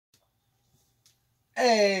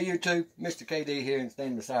Hey YouTube, Mr. KD here, and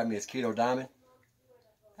standing beside me is Keto Diamond.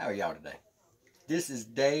 How are y'all today? This is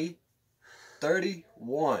day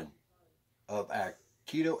 31 of our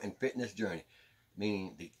keto and fitness journey,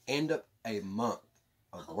 meaning the end of a month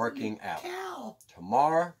of working out.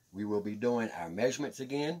 Tomorrow we will be doing our measurements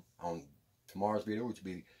again on tomorrow's video, which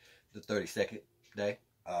will be the 32nd day.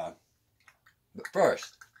 But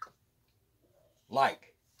first,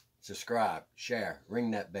 like, subscribe, share,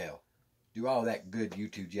 ring that bell. Do all that good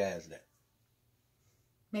YouTube jazz that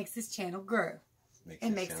makes this channel grow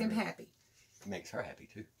and makes him happy. Makes her happy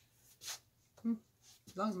too.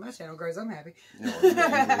 As long as my channel grows, I'm happy. No, you're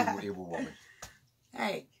an evil woman.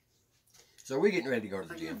 Hey. So we're getting ready to go to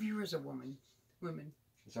the gym. All your viewers are women.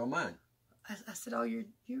 So mine. I said all your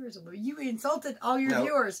viewers are women. You insulted all your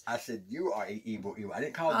viewers. I said you are evil. I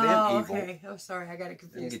didn't call them evil. Okay. Oh, sorry. I got it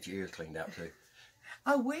confused. Let me get your ears cleaned out too.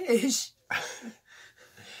 I wish.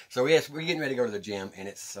 So yes, we're getting ready to go to the gym, and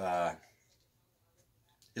it's one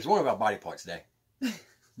of our body parts day.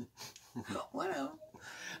 One of them.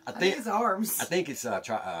 I think it's arms. I think it's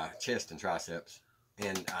chest and triceps,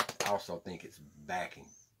 and I also think it's back and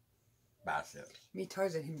biceps. Me,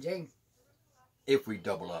 Tarzan, him, Jane. If we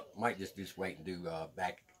double up, might just wait and do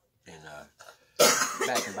back and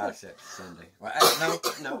biceps Sunday. Well,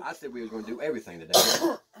 no, I said we were going to do everything today.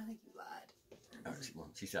 I think you lied.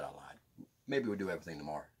 She said I lied. Maybe we'll do everything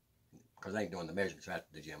tomorrow, because I ain't doing the measurements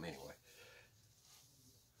after the gym anyway.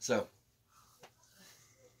 So,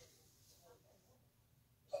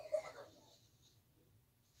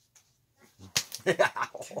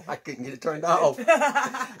 I couldn't get it turned off.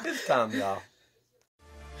 It's time, y'all.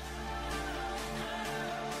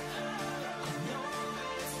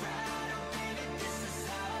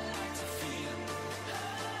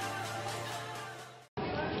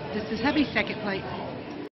 This is hubby's second plate.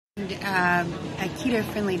 A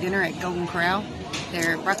keto-friendly dinner at Golden Corral.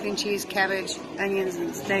 They're broccoli and cheese, cabbage, onions,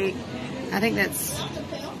 and steak. I think that's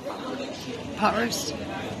pot roast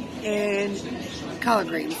and collard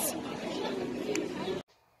greens.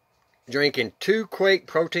 Drinking 2 Quake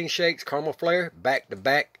protein shakes, caramel flare, back to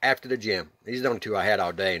back after the gym. These are the only 2 I had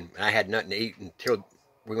all day, and I had nothing to eat until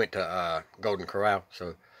we went to Golden Corral,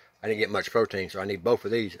 so I didn't get much protein, so I need both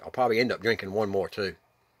of these. I'll probably end up drinking one more too.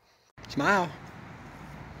 Smile.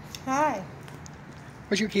 Hi.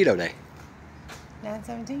 What's your keto day?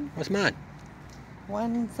 9:17. What's mine?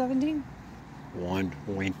 1:17.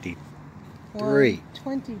 1:23.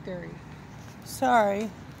 1:23.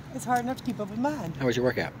 Sorry. It's hard enough to keep up with mine. How was your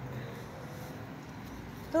workout?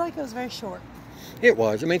 I feel like it was very short. It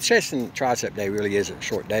was. I mean, chest and tricep day really is a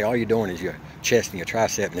short day. All you're doing is your chest and your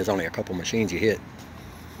tricep, and there's only a couple machines you hit.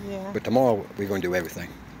 Yeah. But tomorrow, we're going to do everything.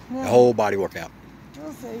 No. The whole body workout.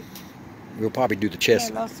 We'll see. We'll probably do the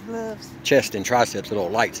chest, chest and triceps a little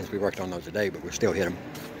light since we worked on those today, but we'll still hit them.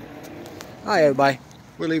 Hi, everybody.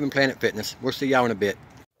 We're leaving Planet Fitness. We'll see y'all in a bit.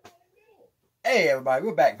 Hey, everybody.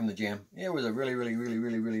 We're back from the gym. It was a really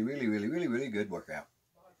good workout.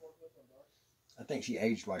 I think she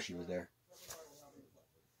aged while she was there.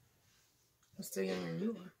 I'm still younger than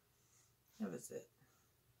you are. That was it.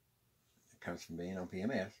 It comes from being on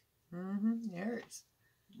PMS. Mm-hmm. It hurts.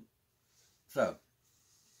 So,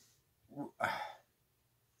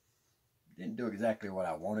 didn't do exactly what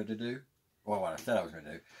I wanted to do, or what I said I was going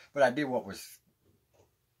to do, but I did what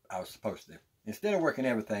I was supposed to do. Instead of working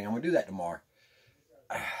everything, I'm going to do that tomorrow.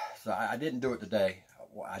 So I didn't do it today.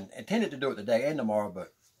 I intended to do it today and tomorrow,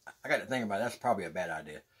 but I got to think about it. That's probably a bad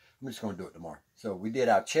idea. I'm just going to do it tomorrow. So we did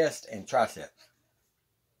our chest and triceps.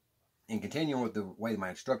 And continuing with the way my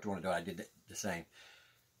instructor wanted to do it, I did the same.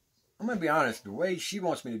 I'm going to be honest, the way she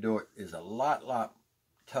wants me to do it is a lot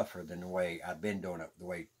tougher than the way I've been doing it, the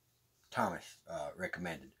way Thomas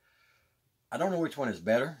recommended. I don't know which one is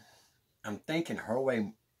better. I'm thinking her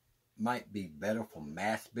way might be better for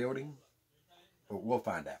mass building, but we'll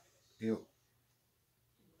find out. We'll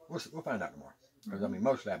find out tomorrow. Because, I mean,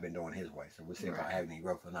 mostly I've been doing his way, so we'll see if I have any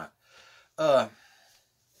growth or not. How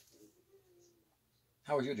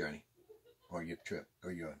was your journey? Or your trip?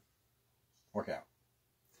 Or your workout?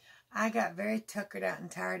 I got very tuckered out and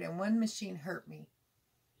tired, and one machine hurt me.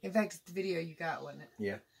 In fact, it's the video you got, wasn't it?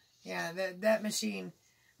 Yeah. Yeah, that machine.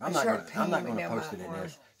 I'm not going to post it in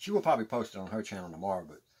this. She will probably post it on her channel tomorrow,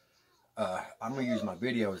 but I'm going to use my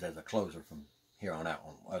videos as a closer from here on out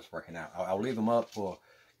on us working out. I'll leave them up for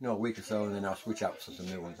a week or so, and then I'll switch out to some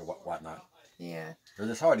new ones or whatnot. Yeah. Because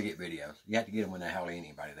it's hard to get videos. You have to get them when there's hardly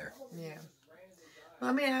anybody there. Yeah. Well,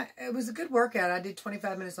 I mean, it was a good workout. I did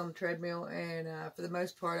 25 minutes on the treadmill, and for the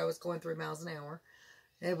most part, I was going 3 miles an hour,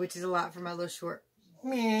 which is a lot for my little short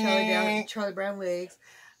Charlie Brown legs.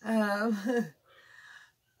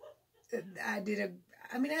 I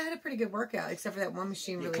had a pretty good workout, except for that one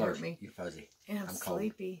machine really hurt me. You're fuzzy. And I'm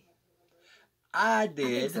sleepy. I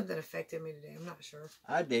think something affected me today. I'm not sure.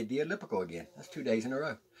 I did the elliptical again. That's 2 days in a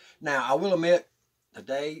row. Now, I will admit,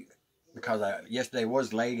 today, because yesterday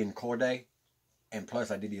was leg and core day, and plus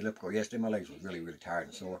I did the elliptical yesterday, my legs was really, really tired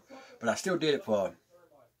and sore. But I still did it for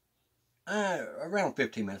around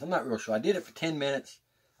 15 minutes. I'm not real sure. I did it for 10 minutes.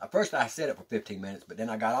 At first, I set it for 15 minutes, but then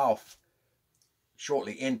I got off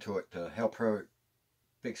shortly into it to help her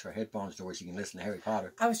fix her headphones to where she can listen to Harry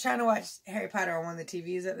Potter. I was trying to watch Harry Potter on one of the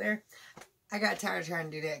TVs up there. I got tired of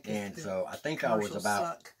trying to do that. And so I think I was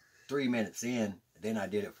about 3 minutes in. Then I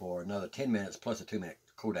did it for another 10 minutes plus a 2-minute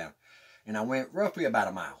cool down. And I went roughly about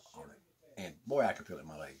a mile on it. And boy, I could feel it in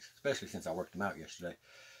my legs, especially since I worked them out yesterday.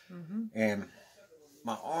 Mm-hmm. And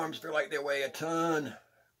my arms feel like they weigh a ton.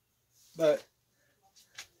 But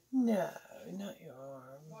no, not your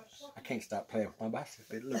arms. I can't stop playing with my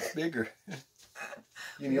bicep. It looks bigger.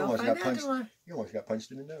 You almost got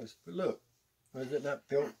punched in the nose. But look. Does it not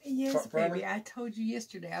feel yes, baby. I told you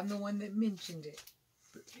yesterday. I'm the one that mentioned it.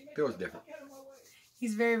 It feels different.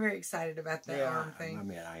 He's very, very excited about that arm thing. I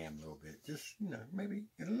mean, I am a little bit. Just, maybe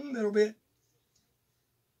a little bit.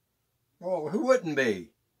 Oh, who wouldn't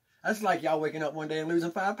be? That's like y'all waking up one day and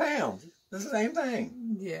losing 5 pounds. It's the same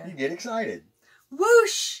thing. Yeah. You get excited.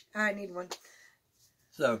 Whoosh! I need one.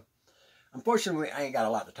 So, unfortunately, I ain't got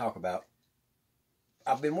a lot to talk about.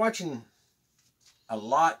 I've been watching a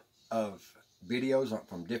lot of videos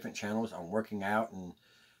from different channels on working out and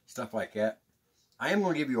stuff like that. I am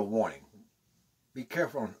going to give you a warning. Be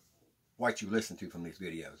careful on what you listen to from these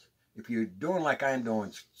videos. If you're doing like I am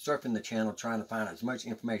doing, surfing the channel, trying to find as much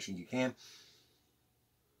information you can,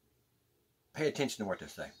 pay attention to what they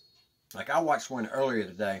say. Like I watched one earlier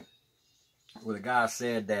today where the guy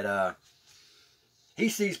said that he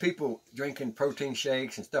sees people drinking protein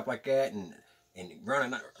shakes and stuff like that and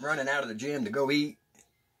running out of the gym to go eat.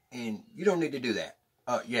 And you don't need to do that.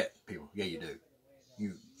 People. Yeah, you do.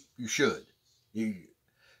 You should.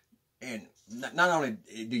 And not only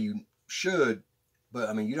do you should, but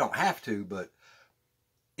I mean, you don't have to, but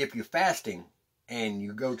if you're fasting and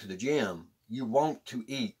you go to the gym, you want to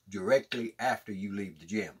eat directly after you leave the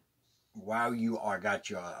gym. While you got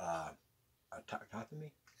your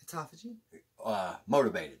autophagy?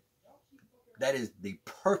 Motivated. That is the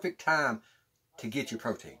perfect time to get your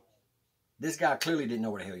protein. This guy clearly didn't know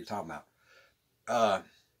what the hell you're talking about.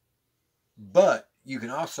 But you can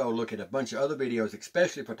also look at a bunch of other videos,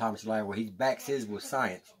 especially for Thomas Lyle, where he backs his with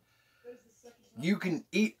science. You can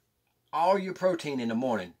eat all your protein in the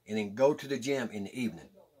morning and then go to the gym in the evening.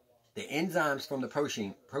 The enzymes from the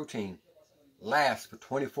protein last for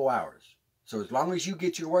 24 hours. So as long as you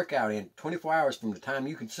get your workout in 24 hours from the time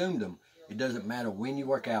you consume them, it doesn't matter when you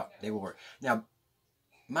work out, they will work. Now,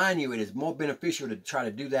 mind you, it is more beneficial to try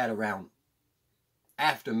to do that around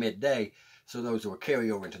after midday, so those will carry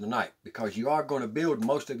over into the night, because you are going to build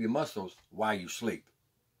most of your muscles while you sleep,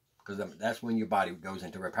 because that's when your body goes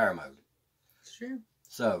into repair mode. It's true.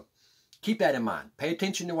 So keep that in mind. Pay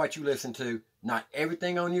attention to what you listen to. Not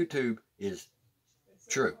everything on YouTube is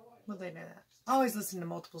true. Well, they know that. Always listen to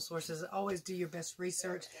multiple sources. Always do your best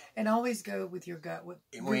research, and always go with your gut. What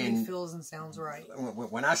really feels and sounds right.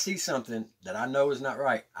 When I see something that I know is not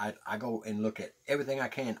right, I go and look at everything I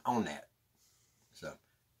can on that. So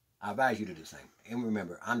I advise you to do the same. And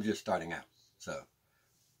remember, I'm just starting out. So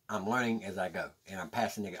I'm learning as I go. And I'm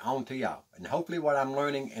passing it on to y'all. And hopefully what I'm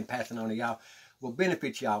learning and passing on to y'all will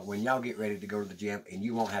benefit y'all when y'all get ready to go to the gym. And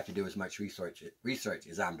you won't have to do as much research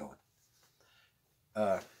as I'm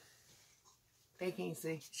doing. They can't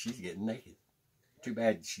see. She's getting naked. Too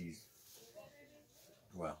bad she's,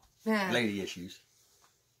 lady issues.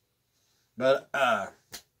 But I'm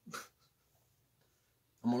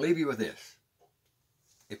going to leave you with this.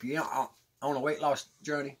 If you're on a weight loss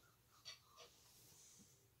journey,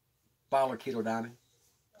 follow Keto Diamond.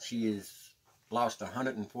 She has lost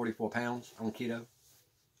 144 pounds on keto.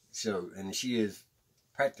 And she is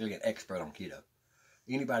practically an expert on keto.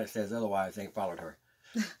 Anybody that says otherwise ain't followed her.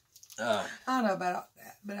 I don't know about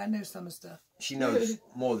that, but I know some of stuff. She knows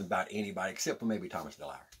more than about anybody, except for maybe Thomas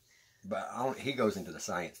DeLauer. But he goes into the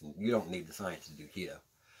science, and you don't need the science to do keto.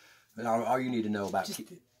 But all you need to know about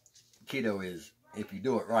keto is, if you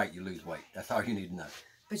do it right, you lose weight. That's all you need to know.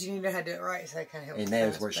 But you need to know how to do it right, so that kind of helps. And that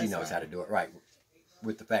is where she knows how to do it right.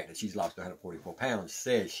 With the fact that she's lost 144 pounds,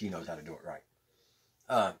 says she knows how to do it right.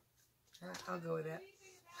 I'll go with that.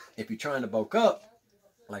 If you're trying to bulk up,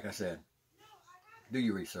 like I said, do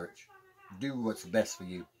your research. Do what's best for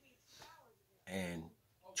you. And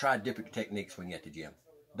try different techniques when you're at the gym.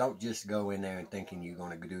 Don't just go in there and thinking you're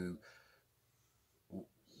going to do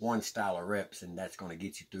one style of reps and that's going to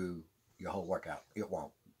get you through your whole workout. It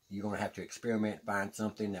won't. You're going to have to experiment, find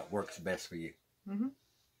something that works best for you. Mm-hmm.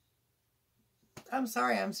 I'm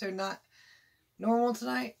sorry I'm so not normal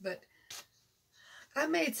tonight, but I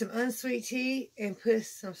made some unsweet tea and put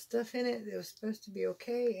some stuff in it that was supposed to be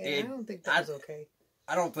okay, and I don't think that was okay.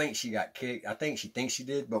 I don't think she got kicked. I think she thinks she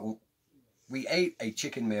did, but we ate a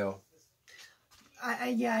chicken meal.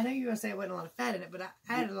 Yeah, I know you were going to say it wasn't a lot of fat in it, but I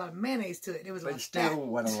added a lot of mayonnaise to it. It was a lot of fat. But it still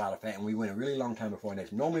wasn't a lot of fat, and we went a really long time before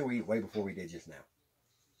this. Normally we eat way before we did just now.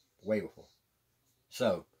 Way before.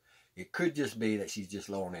 So, it could just be that she's just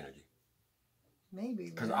low on energy. Maybe.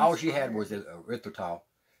 Because all she had was erythritol,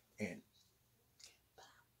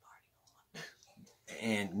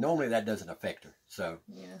 and normally that doesn't affect her. So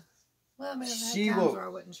yeah. Well, I mean, I've had times where I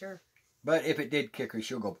wasn't sure. But if it did kick her,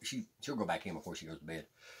 she'll go back in before she goes to bed.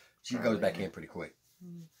 She goes back in pretty quick.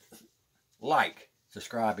 Like,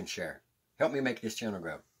 subscribe, and share. Help me make this channel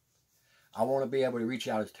grow. I want to be able to reach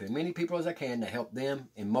out to as many people as I can to help them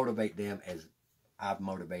and motivate them as I've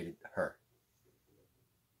motivated her.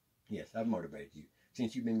 Yes, I've motivated you.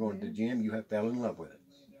 Since you've been going to the gym, you have fell in love with it.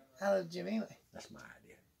 I love the gym anyway. That's my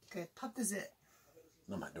idea. Good. Pop the zit.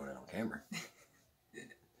 I'm not doing it on camera.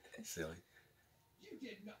 Silly.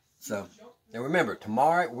 So, now remember,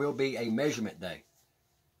 tomorrow will be a measurement day.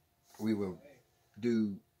 We will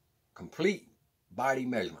do complete body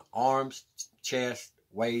measurement. Arms, chest,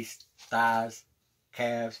 waist, thighs,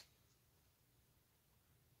 calves.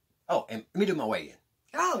 Oh, and let me do my weigh-in.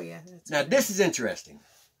 Oh, yeah. Now, this is interesting.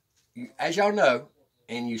 As y'all know,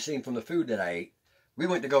 and you've seen from the food that I ate, we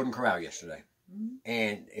went to Golden Corral yesterday. Mm-hmm.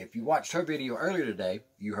 And if you watched her video earlier today,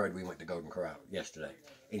 you heard we went to Golden Corral yesterday.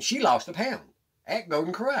 And she lost a pound at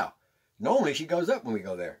Golden Corral. Normally, she goes up when we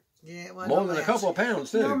go there. Yeah, well, more than a couple of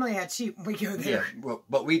pounds, too. Normally, I cheat when we go there. Yeah, well,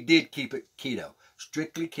 but we did keep it keto.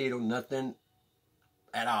 Strictly keto, nothing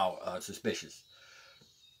at all suspicious.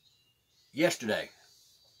 Yesterday,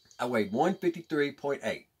 I weighed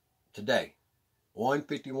 153.8. Today,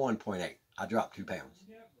 151.8. I dropped 2 pounds.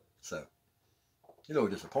 So, it's a little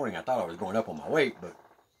disappointing. I thought I was going up on my weight, but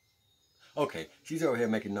okay. She's over here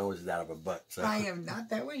making noises out of her butt. So. I am not.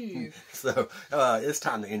 That was you. So, it's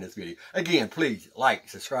time to end this video. Again, please like,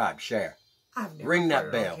 subscribe, share. Ring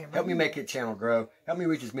that bell. Help me make this channel grow. Help me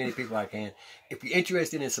reach as many people as I can. If you're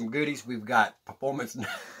interested in some goodies, we've got performance.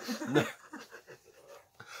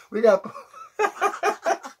 We got.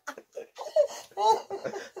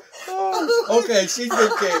 Okay, she's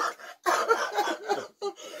been kicked.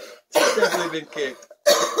 She's definitely been kicked.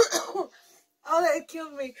 Oh, that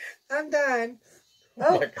killed me. I'm done.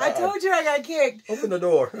 Oh, I told you I got kicked. Open the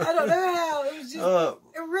door. I don't know how. It was just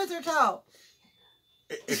erythritol.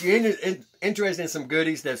 If you're interested in some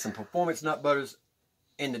goodies, there's some performance nut butters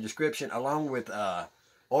in the description, along with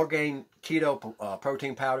Orgain keto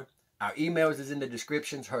protein powder. Our emails is in the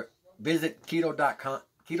descriptions. Visit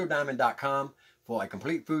KetoDiamond.com for a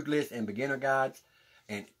complete food list and beginner guides.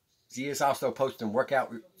 And she is also posting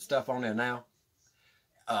workout stuff on there now.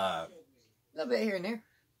 A little bit here and there.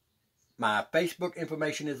 My Facebook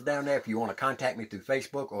information is down there if you want to contact me through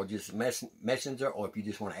Facebook or just Messenger, or if you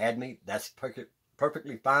just want to add me, that's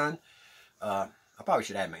perfectly fine. I probably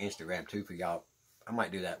should add my Instagram too for y'all. I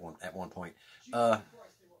might do that at one point.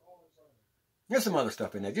 There's some other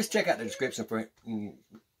stuff in there. Just check out the description for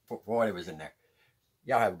whatever's in there.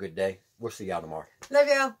 Y'all have a good day. We'll see y'all tomorrow. Love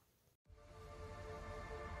y'all.